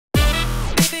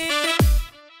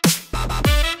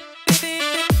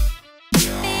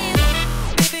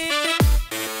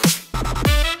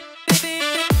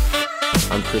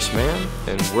Chris Mann,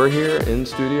 and we're here in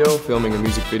studio filming a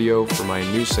music video for my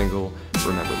new single,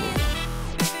 Remember Me.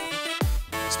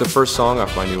 It's the first song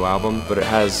off my new album, but it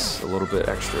has a little bit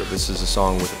extra. This is a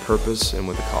song with a purpose and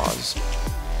with a cause.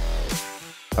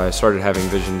 I started having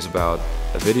visions about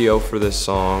a video for this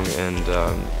song, and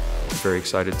I'm very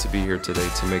excited to be here today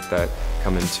to make that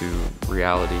come into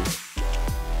reality.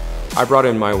 I brought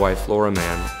in my wife, Laura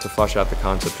Mann, to flesh out the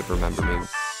concept of Remember Me.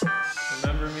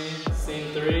 Remember me,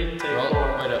 scene 3, take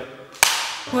 4. Wait up.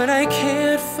 When I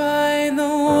can't find the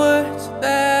words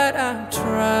that I'm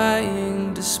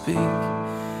trying to speak.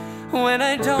 When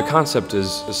I don't. The concept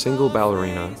is a single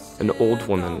ballerina, an old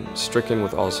woman stricken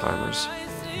with Alzheimer's,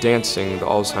 dancing the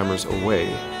Alzheimer's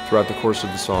away throughout the course of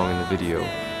the song and the video,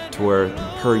 to where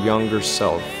her younger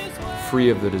self, free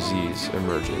of the disease,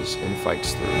 emerges and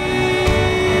fights through.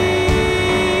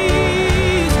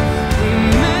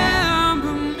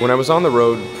 When I was on the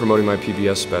road promoting my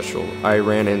PBS special, I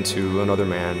ran into another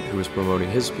man who was promoting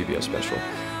his PBS special.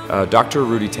 Dr.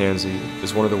 Rudy Tanzi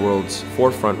is one of the world's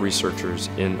forefront researchers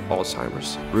in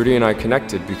Alzheimer's. Rudy and I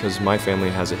connected because my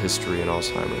family has a history in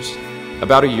Alzheimer's.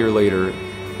 About a year later,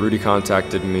 Rudy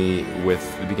contacted me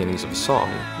with the beginnings of a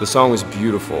song. The song was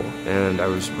beautiful, and I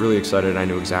was really excited. I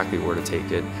knew exactly where to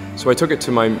take it. So I took it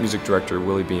to my music director,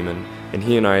 Willy Beaman, and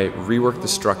he and I reworked the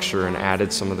structure and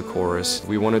added some of the chorus.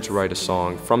 We wanted to write a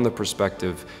song from the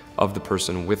perspective of the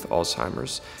person with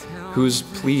Alzheimer's, who's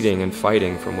pleading and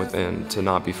fighting from within to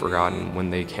not be forgotten when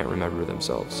they can't remember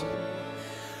themselves.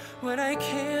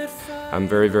 I'm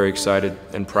very, very excited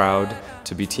and proud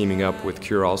to be teaming up with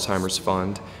Cure Alzheimer's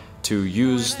Fund to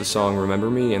use the song Remember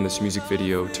Me and this music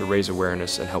video to raise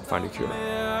awareness and help find a cure.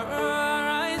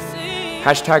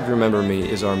 Hashtag Remember Me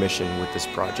is our mission with this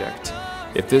project.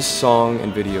 If this song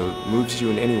and video moves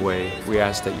you in any way, we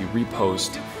ask that you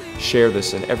repost, share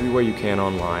this in every way you can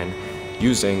online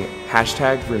using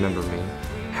hashtag Remember Me,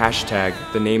 hashtag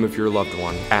the name of your loved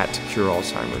one at Cure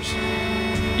Alzheimer's.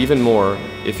 Even more,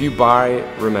 if you buy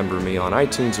Remember Me on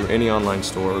iTunes or any online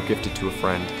store or gift it to a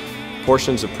friend,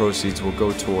 portions of proceeds will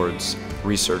go towards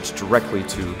research directly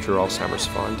to Cure Alzheimer's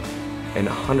Fund, and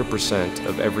 100%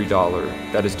 of every dollar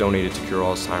that is donated to Cure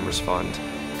Alzheimer's Fund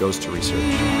goes to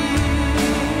research.